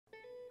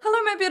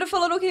my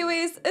beautiful little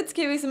Kiwis, it's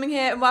Kiwi Simming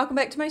here and welcome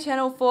back to my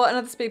channel for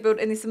another speed build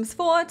in The Sims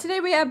 4. Today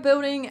we are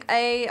building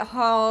a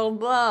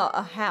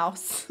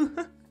house.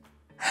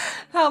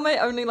 How am I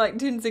only like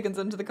 10 seconds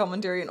into the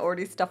commentary and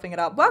already stuffing it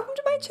up? Welcome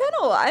to my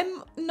channel.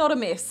 I'm not a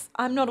mess.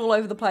 I'm not all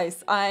over the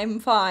place. I'm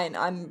fine.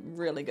 I'm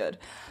really good.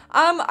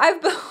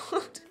 I've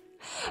built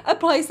a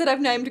place that I've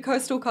named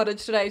Coastal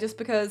Cottage today just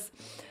because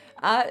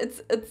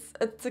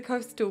it's a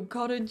coastal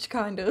cottage,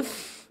 kind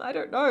of. I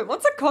don't know.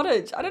 What's a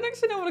cottage? I don't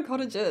actually know what a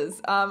cottage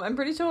is. I'm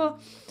pretty sure.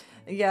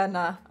 Yeah,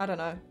 nah, I don't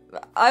know.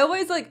 I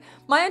always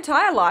my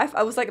entire life,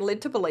 I was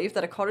led to believe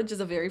that a cottage is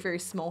a very, very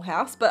small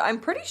house, but I'm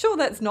pretty sure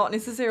that's not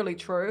necessarily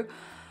true.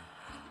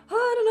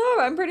 I don't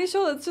know. I'm pretty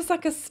sure it's just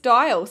like a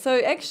style.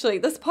 So actually,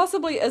 this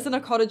possibly isn't a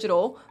cottage at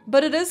all,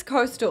 but it is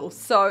coastal.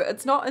 So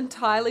it's not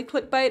entirely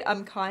clickbait.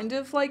 I'm kind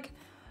of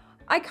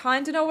I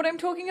kind of know what I'm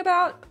talking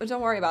about. But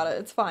don't worry about it.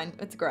 It's fine.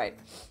 It's great.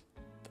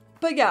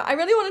 But yeah, I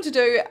really wanted to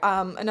do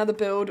another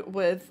build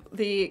with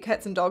the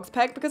cats and dogs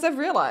pack because I've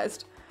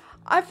realized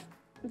I've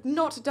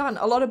not done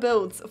a lot of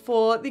builds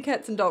for the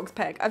cats and dogs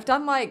pack. I've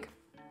done I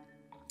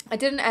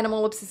did an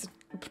animal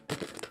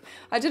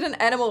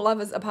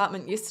lovers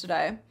apartment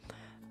yesterday.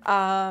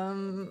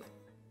 I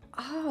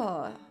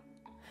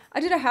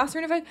did a house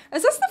renovation.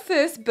 Is this the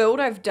first build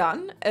I've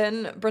done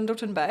in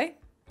Brindleton Bay?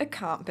 It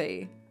can't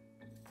be.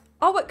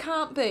 Oh, it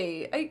can't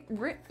be.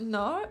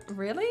 No,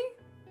 really?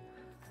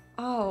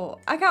 Oh,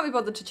 I can't be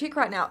bothered to check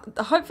right now.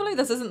 Hopefully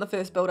this isn't the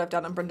first build I've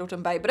done in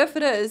Brindleton Bay, but if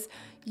it is,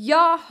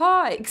 yah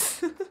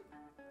hikes.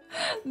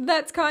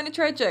 That's kind of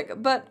tragic,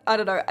 but I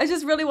don't know. I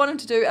just really wanted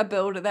to do a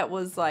build that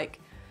was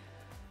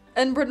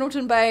in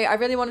Brindleton Bay. I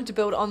really wanted to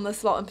build on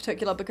this lot in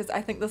particular because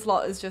I think this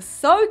lot is just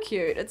so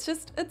cute. It's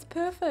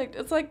perfect.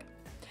 It's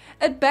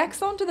it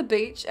backs onto the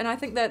beach and I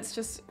think that's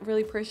just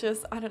really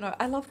precious. I don't know.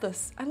 I love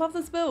this. I love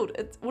this build.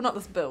 Well, not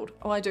this build.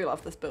 Oh, I do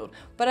love this build,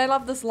 but I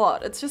love this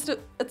lot. It's just,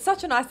 it's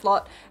such a nice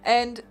lot.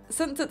 And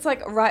since it's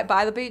right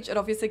by the beach, it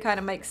obviously kind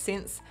of makes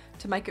sense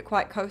to make it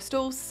quite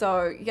coastal.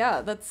 So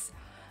yeah, that's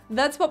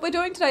what we're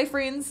doing today,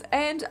 friends,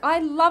 and I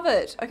love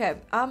it. Okay,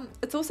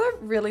 it's also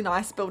really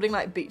nice building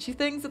beachy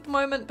things at the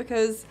moment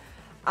because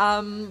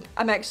I'm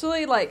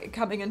actually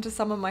coming into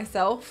summer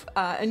myself.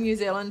 In New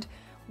Zealand,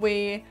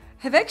 we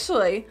have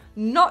actually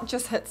not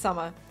just hit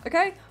summer,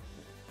 okay?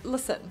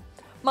 Listen,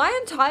 my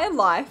entire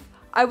life,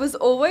 I was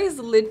always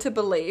led to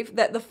believe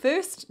that the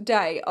first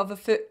day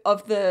of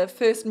the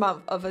first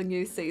month of a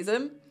new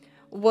season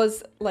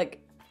was do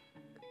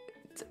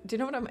you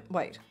know what I mean?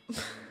 Wait.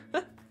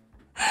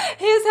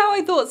 Here's how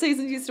I thought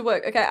seasons used to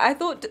work. Okay, I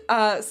thought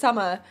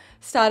summer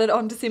started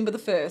on December the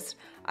 1st.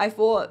 I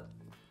thought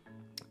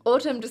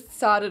autumn just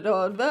started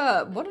on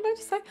what did I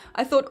just say?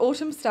 I thought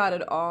autumn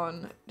started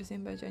on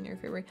December, January,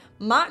 February,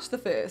 March the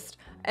 1st,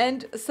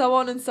 and so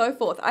on and so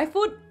forth. I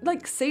thought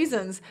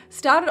seasons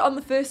started on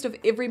the 1st of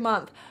every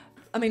month.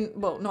 I mean,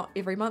 well, not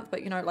every month, but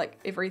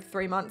every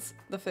 3 months,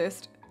 the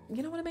 1st.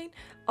 You know what I mean?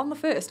 On the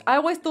 1st. I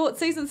always thought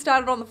seasons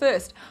started on the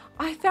 1st.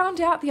 I found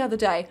out the other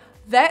day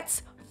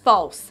that's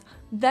false.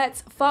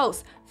 That's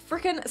false.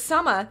 Frickin'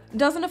 summer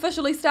doesn't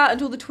officially start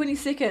until the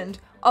 22nd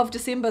of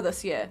December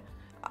this year.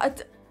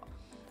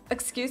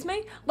 Excuse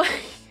me?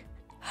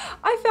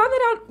 I found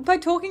that out by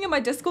talking in my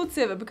Discord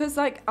server because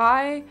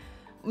I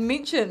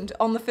mentioned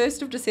on the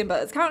 1st of December,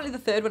 it's currently the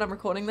 3rd when I'm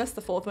recording this,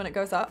 the 4th when it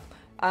goes up.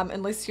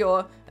 Unless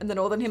you're in the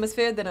Northern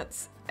Hemisphere, then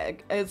it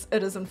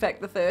is in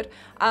fact the 3rd.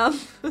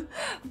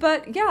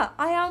 But yeah,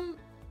 I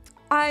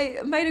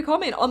made a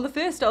comment on the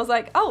 1st. I was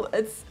like, oh,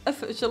 it's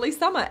officially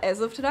summer as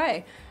of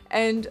today.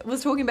 And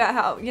was talking about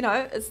how,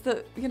 it's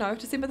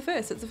December the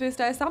 1st. It's the first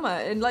day of summer.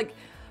 And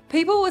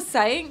people were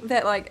saying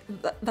that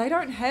they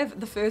don't have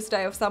the first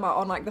day of summer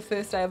on the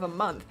first day of a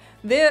month.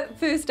 Their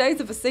first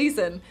days of a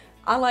season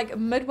are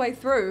midway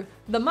through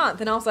the month.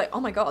 And I was like, oh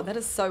my God, that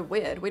is so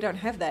weird. We don't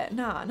have that.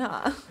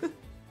 Nah.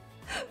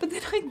 But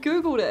then I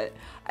Googled it.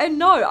 And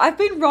no, I've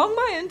been wrong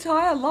my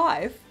entire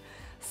life.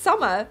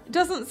 Summer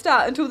doesn't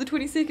start until the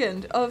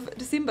 22nd of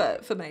December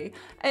for me.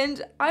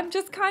 And I'm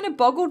just kind of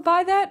boggled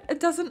by that. It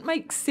doesn't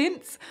make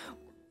sense.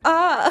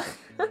 And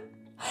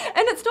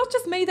it's not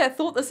just me that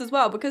thought this as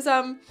well, because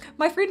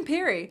my friend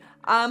Perry,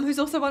 who's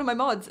also one of my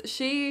mods,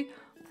 she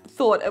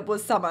thought it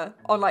was summer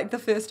on the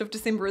 1st of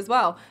December as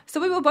well.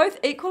 So we were both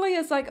equally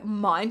as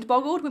mind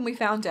boggled when we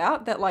found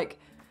out that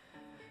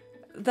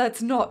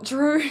that's not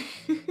true.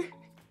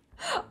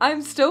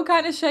 I'm still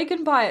kind of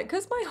shaken by it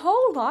because my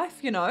whole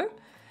life,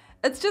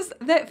 it's just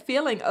that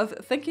feeling of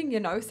thinking you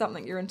know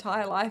something your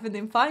entire life and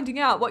then finding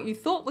out what you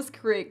thought was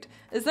correct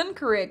is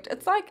incorrect.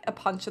 It's like a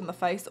punch in the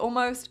face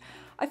almost.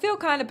 I feel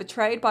kind of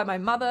betrayed by my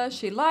mother.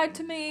 She lied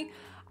to me.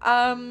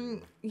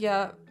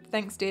 Yeah,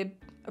 thanks, Deb.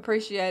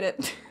 Appreciate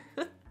it.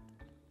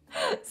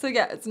 So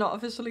yeah, it's not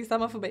officially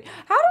summer for me.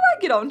 How did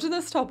I get onto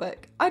this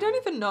topic? I don't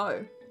even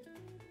know.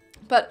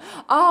 But,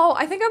 oh,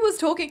 I think I was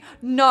talking,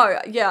 no,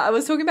 yeah, I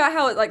was talking about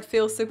how it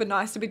feels super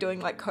nice to be doing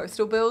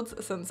coastal builds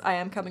since I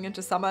am coming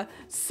into summer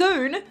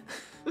soon.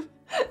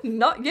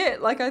 Not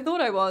yet, like I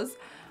thought I was.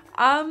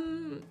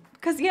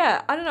 Cause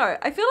yeah, I don't know.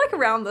 I feel like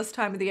around this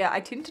time of the year, I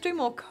tend to do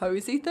more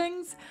cozy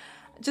things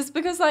just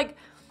because like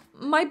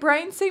my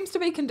brain seems to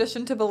be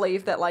conditioned to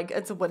believe that like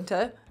it's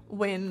winter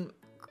when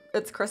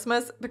it's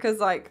Christmas, because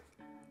like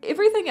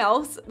everything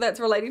else that's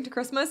relating to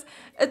Christmas,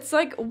 it's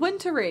like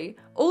wintry.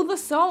 All the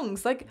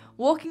songs, like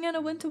Walking in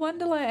a Winter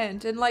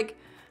Wonderland and like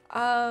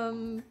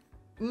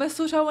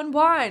Mistletoe and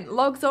Wine,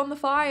 Logs on the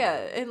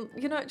Fire, and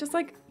you know, just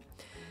like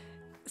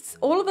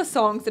all of the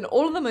songs and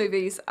all of the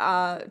movies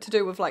are to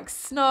do with like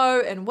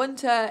snow and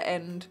winter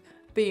and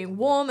being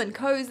warm and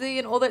cozy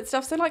and all that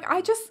stuff. So like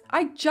I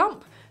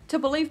jump to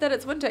believe that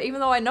it's winter, even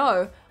though I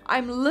know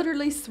I'm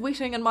literally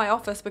sweating in my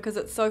office because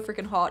it's so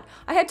freaking hot.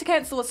 I had to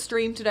cancel a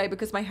stream today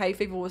because my hay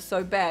fever was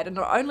so bad, and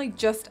I'm only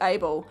just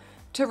able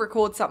to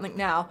record something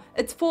now.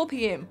 It's 4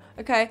 p.m,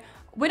 okay?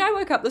 When I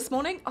woke up this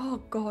morning,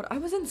 oh God, I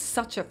was in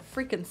such a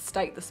freaking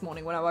state this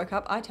morning when I woke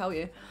up, I tell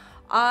you.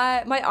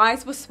 My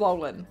eyes were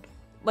swollen,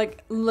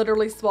 like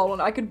literally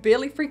swollen. I could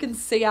barely freaking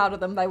see out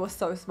of them. They were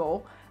so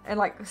small and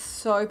like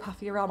so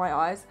puffy around my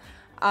eyes.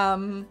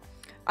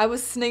 I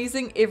was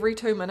sneezing every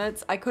 2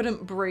 minutes. I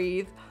couldn't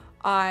breathe.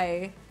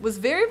 I was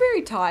very,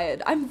 very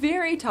tired. I'm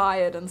very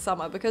tired in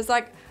summer because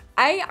like,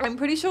 I'm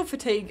pretty sure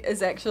fatigue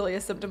is actually a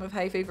symptom of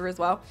hay fever as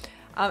well.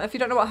 If you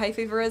don't know what hay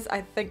fever is,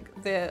 I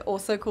think they're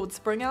also called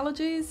spring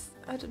allergies.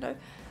 I don't know.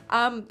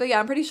 But yeah,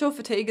 I'm pretty sure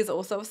fatigue is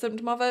also a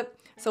symptom of it.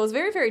 So I was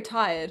very, very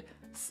tired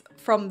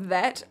from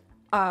that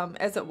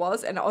as it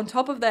was. And on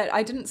top of that,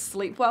 I didn't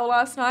sleep well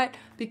last night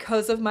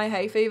because of my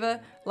hay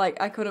fever.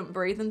 Like I couldn't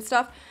breathe and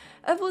stuff.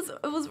 It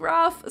was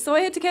rough. So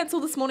I had to cancel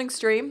this morning's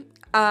stream,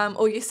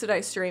 or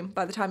yesterday's stream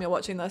by the time you're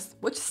watching this,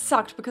 which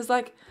sucked because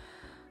like,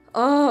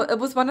 oh, it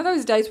was one of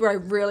those days where I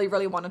really,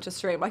 really wanted to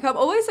stream. Like I'm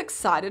always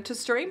excited to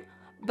stream,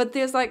 but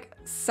there's like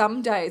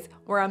some days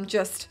where I'm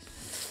just,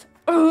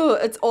 oh,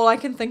 it's all I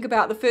can think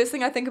about. The first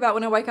thing I think about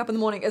when I wake up in the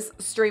morning is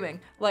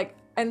streaming. Like,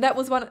 and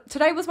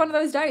today was one of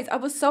those days. I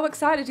was so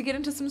excited to get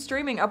into some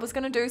streaming. I was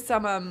going to do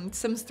some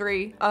Sims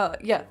 3,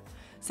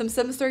 some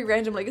Sims 3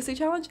 Random Legacy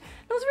Challenge.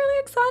 I was really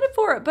excited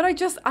for it, but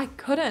I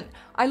couldn't.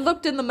 I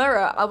looked in the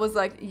mirror. I was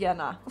like, yeah,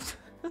 nah.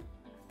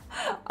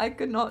 I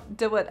could not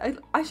do it.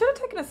 I should have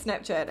taken a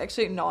Snapchat.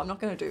 Actually, no, I'm not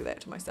going to do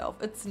that to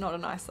myself. It's not a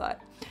nice sight.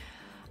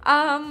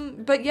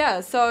 But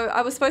yeah, so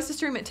I was supposed to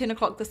stream at 10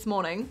 o'clock this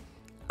morning.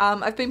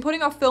 I've been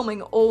putting off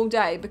filming all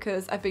day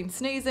because I've been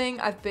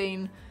sneezing. I've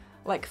been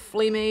like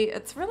phlegmy.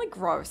 It's really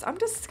gross. I'm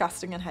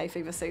disgusting in hay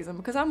fever season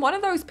because I'm one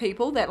of those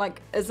people that like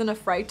isn't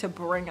afraid to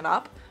bring it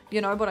up.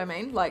 You know what I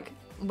mean? Like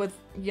with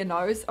your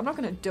nose, I'm not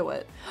going to do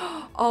it.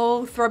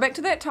 Oh, throwback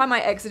to that time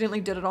I accidentally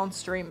did it on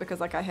stream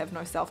because like I have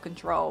no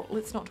self-control.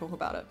 Let's not talk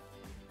about it.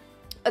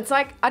 It's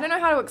like, I don't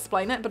know how to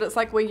explain it, but it's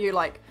like where you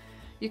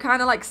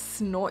kind of like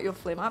snort your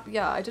phlegm up.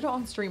 Yeah, I did it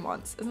on stream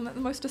once. Isn't that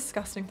the most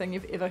disgusting thing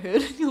you've ever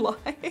heard in your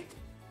life?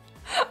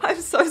 I'm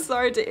so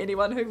sorry to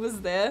anyone who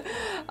was there.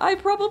 I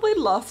probably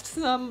lost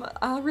some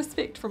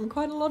respect from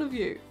quite a lot of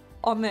you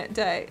on that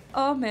day.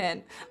 Oh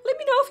man, let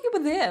me know if you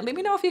were there. Let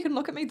me know if you can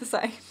look at me the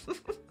same.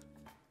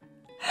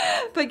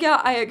 But yeah,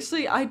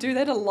 I do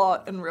that a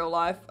lot in real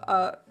life.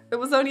 It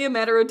was only a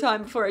matter of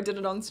time before I did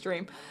it on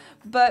stream.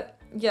 But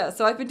yeah,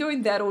 so I've been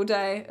doing that all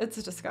day.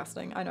 It's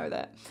disgusting, I know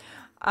that.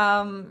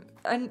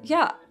 And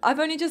yeah, I've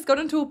only just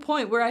gotten to a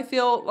point where I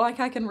feel like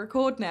I can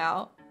record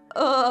now.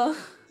 Ugh.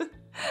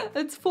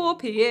 It's 4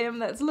 p.m.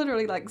 That's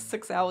literally like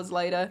 6 hours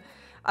later.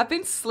 I've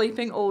been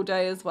sleeping all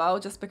day as well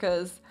just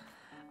because,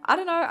 I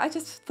don't know, I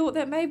just thought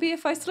that maybe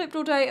if I slept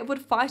all day it would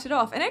fight it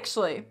off. And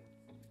actually,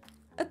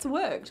 it's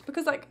worked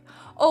because like,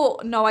 oh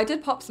no, I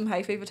did pop some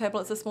hay fever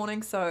tablets this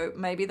morning, so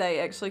maybe they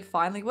actually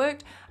finally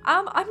worked.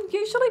 I'm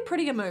usually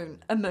pretty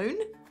immune.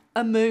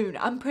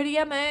 I'm pretty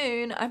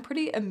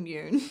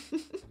immune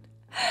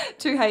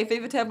to hay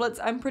fever tablets,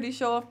 I'm pretty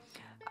sure.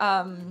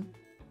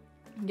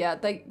 Yeah,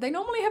 they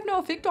normally have no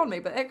effect on me,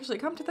 but actually,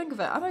 come to think of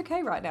it, I'm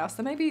okay right now,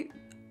 so maybe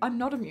I'm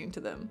not immune to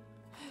them.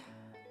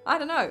 I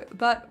don't know,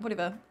 but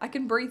whatever. I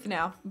can breathe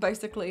now,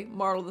 basically,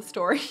 moral of the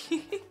story.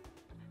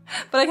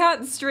 But I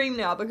can't stream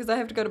now because I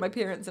have to go to my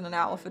parents in an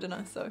hour for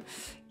dinner, so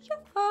yeah.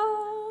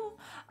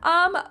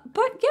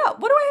 But yeah,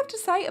 what do I have to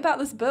say about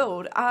this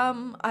build?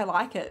 I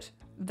like it.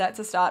 That's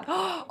a start.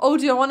 Oh,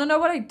 do you want to know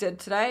what I did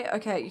today?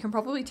 Okay, you can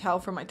probably tell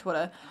from my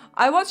Twitter.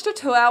 I watched a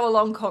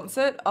 2-hour-long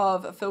concert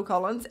of Phil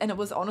Collins, and it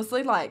was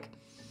honestly like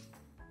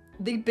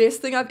the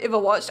best thing I've ever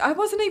watched. I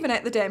wasn't even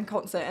at the damn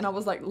concert, and I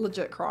was like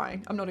legit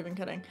crying. I'm not even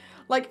kidding.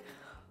 Like,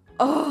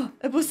 oh,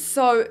 it was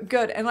so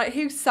good. And like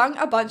he sung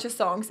a bunch of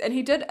songs, and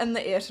he did In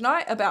the Air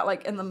Tonight about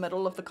like in the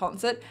middle of the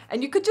concert,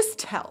 and you could just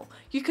tell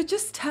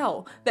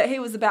that he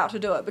was about to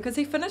do it because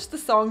he finished the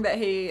song that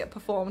he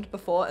performed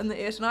before, In the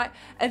Air Tonight,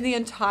 and the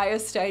entire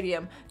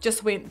stadium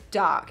just went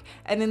dark.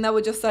 And then they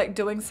were just like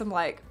doing some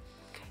like,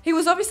 he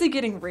was obviously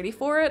getting ready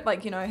for it,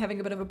 like, you know, having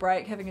a bit of a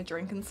break, having a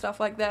drink and stuff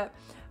like that.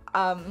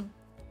 And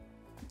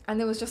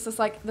there was just this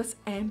like this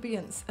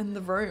ambience in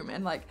the room,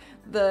 and like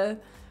the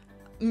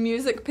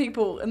music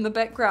people in the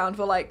background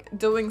were like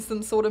doing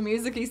some sort of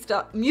musicy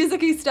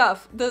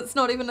stuff that's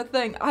not even a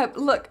thing.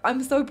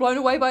 I'm so blown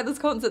away by this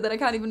concert that I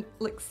can't even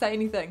like say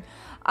anything.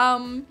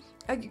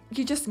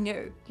 You just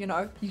knew, you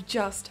know, you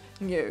just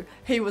knew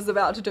he was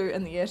about to do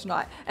In the Air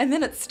Tonight. And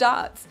then it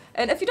starts.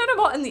 And if you don't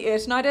know what In the Air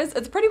Tonight is,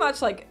 it's pretty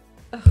much like,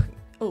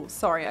 oh,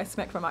 sorry, I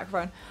smacked my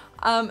microphone.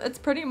 It's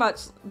pretty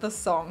much the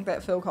song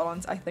that Phil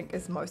Collins, I think,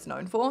 is most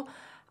known for.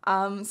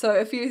 So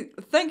if you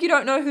think you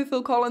don't know who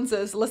Phil Collins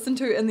is, listen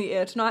to In the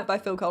Air Tonight by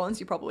Phil Collins.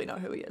 You probably know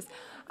who he is.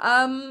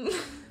 And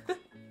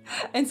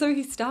so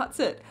he starts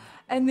it.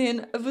 And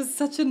then it was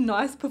such a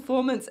nice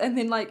performance. And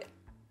then like,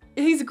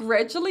 he's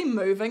gradually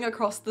moving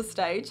across the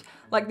stage,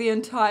 like the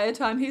entire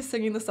time he's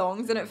singing the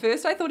songs. And at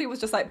first I thought he was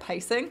just like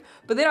pacing,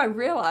 but then I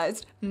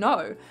realized,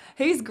 no,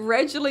 he's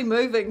gradually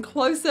moving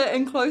closer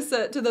and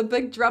closer to the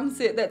big drum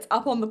set that's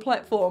up on the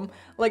platform,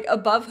 like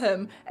above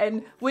him.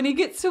 And when he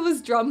gets to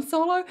his drum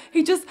solo,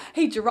 he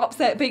drops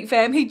that beat,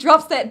 fam. He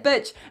drops that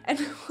bitch. And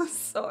it was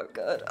so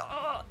good.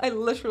 Oh, I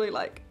literally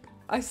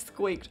I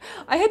squeaked.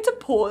 I had to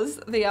pause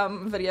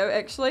the video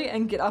actually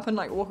and get up and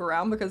like walk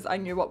around because I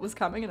knew what was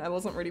coming and I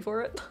wasn't ready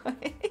for it.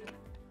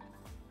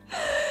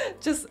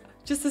 Just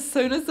as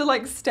soon as the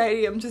like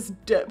stadium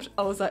just dipped,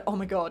 I was like, oh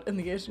my god, In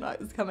the Air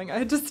Tonight is coming. I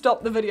had to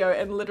stop the video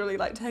and literally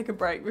like take a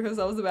break because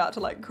I was about to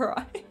like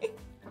cry.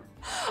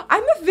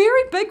 I'm a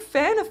very big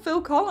fan of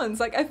Phil Collins.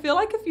 Like I feel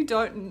like if you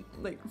don't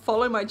like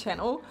follow my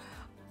channel,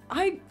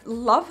 I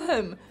love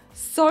him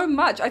so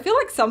much. I feel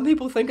like some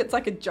people think it's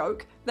like a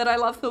joke that I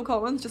love Phil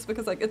Collins just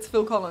because like it's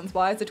Phil Collins.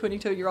 Why is a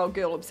 22-year-old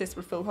girl obsessed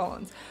with Phil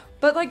Collins?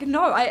 But like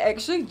no, I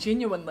actually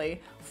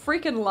genuinely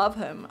freaking love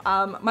him.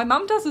 My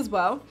mum does as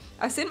well.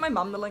 I sent my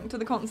mum the link to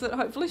the concert.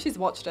 Hopefully she's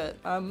watched it.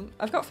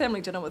 I've got family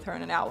dinner with her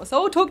in an hour,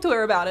 so I'll talk to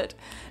her about it.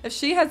 If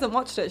she hasn't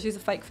watched it, she's a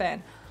fake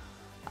fan.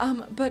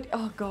 But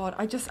oh god,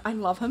 I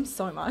love him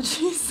so much.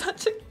 He's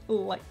such a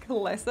like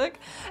classic.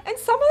 And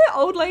some of the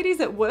old ladies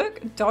at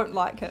work don't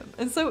like him.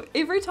 And so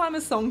every time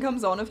a song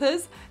comes on of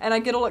his and I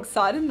get all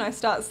excited and I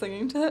start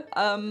singing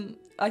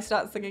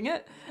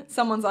it,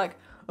 someone's like,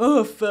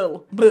 oh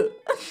Phil, bleh.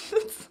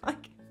 It's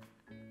like,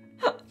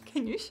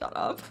 can you shut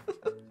up?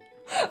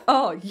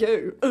 Oh,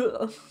 you.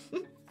 Ugh.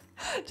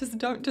 Just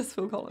don't diss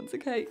Phil Collins,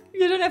 okay?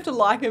 You don't have to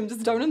like him,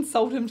 just don't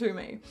insult him to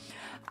me.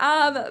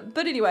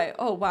 But anyway,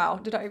 oh wow,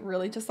 did I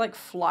really just like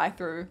fly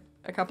through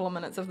a couple of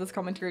minutes of this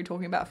commentary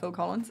talking about Phil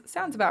Collins?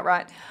 Sounds about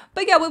right.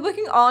 But yeah, we're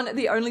working on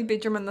the only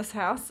bedroom in this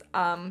house,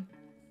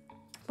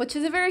 which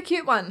is a very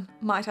cute one,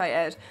 might I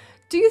add.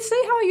 Do you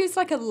see how I use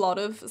like a lot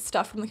of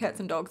stuff from the Cats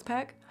and Dogs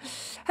pack?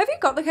 Have you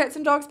got the Cats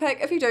and Dogs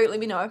pack? If you do, let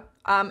me know.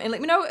 And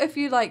let me know if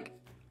you like,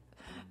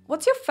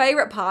 what's your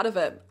favorite part of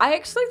it? I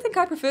actually think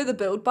I prefer the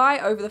build buy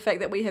over the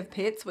fact that we have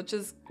pets, which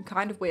is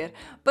kind of weird.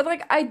 But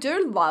like, I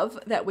do love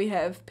that we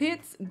have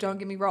pets. Don't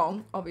get me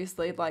wrong.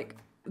 Obviously, like,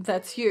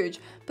 that's huge.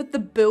 But the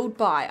build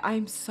buy, I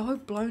am so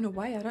blown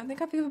away. I don't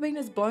think I've ever been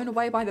as blown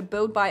away by the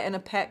build buy in a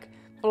pack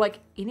or like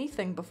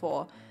anything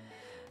before.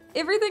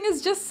 Everything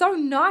is just so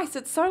nice.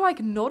 It's so like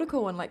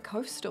nautical and like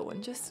coastal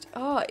and just,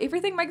 oh,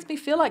 everything makes me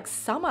feel like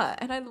summer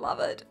and I love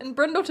it. And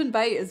Brindleton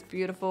Bay is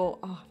beautiful.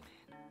 Oh,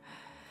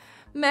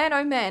 man,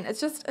 oh man,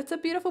 it's a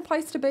beautiful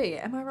place to be.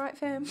 Am I right,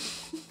 fam?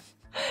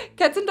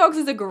 Cats and Dogs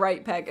is a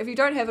great pack. If you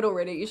don't have it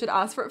already, you should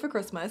ask for it for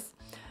Christmas,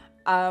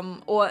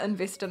 or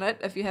invest in it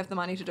if you have the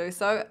money to do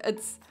so.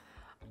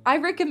 I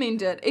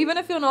recommend it. Even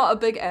if you're not a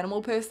big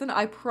animal person,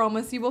 I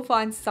promise you will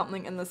find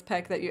something in this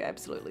pack that you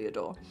absolutely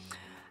adore.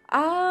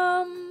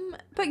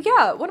 But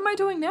yeah, what am I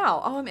doing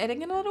now? Oh, I'm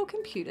adding in a little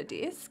computer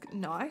desk.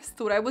 Nice.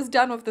 Thought I was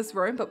done with this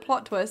room, but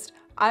plot twist,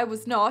 I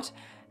was not.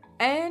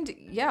 And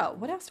yeah,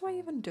 what else do I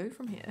even do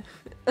from here?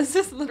 Is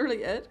this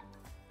literally it?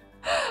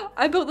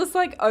 I built this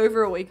like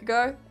over a week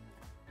ago.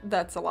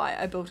 That's a lie.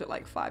 I built it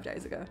like 5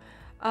 days ago.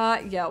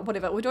 Yeah,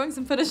 whatever. We're doing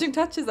some finishing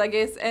touches, I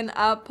guess, and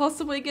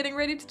possibly getting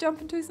ready to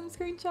jump into some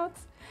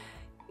screenshots.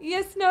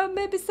 Yes, no,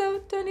 maybe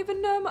so. Don't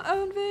even know my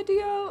own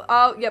video.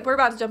 Oh, yeah, we're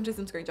about to jump to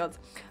some screenshots.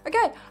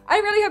 Okay, I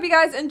really hope you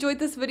guys enjoyed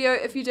this video.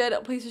 If you did,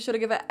 please be sure to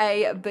give it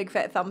a big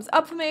fat thumbs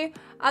up for me.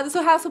 This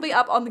house will be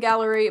up on the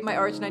gallery. My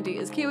origin ID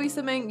is Kiwi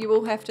Simming. You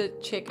will have to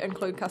check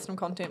include custom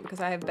content because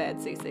I have bad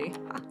CC.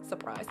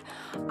 Surprise.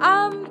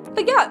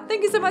 But yeah,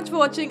 thank you so much for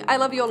watching. I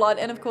love you a lot,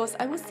 and of course,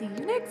 I will see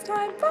you next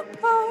time.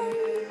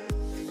 Bye.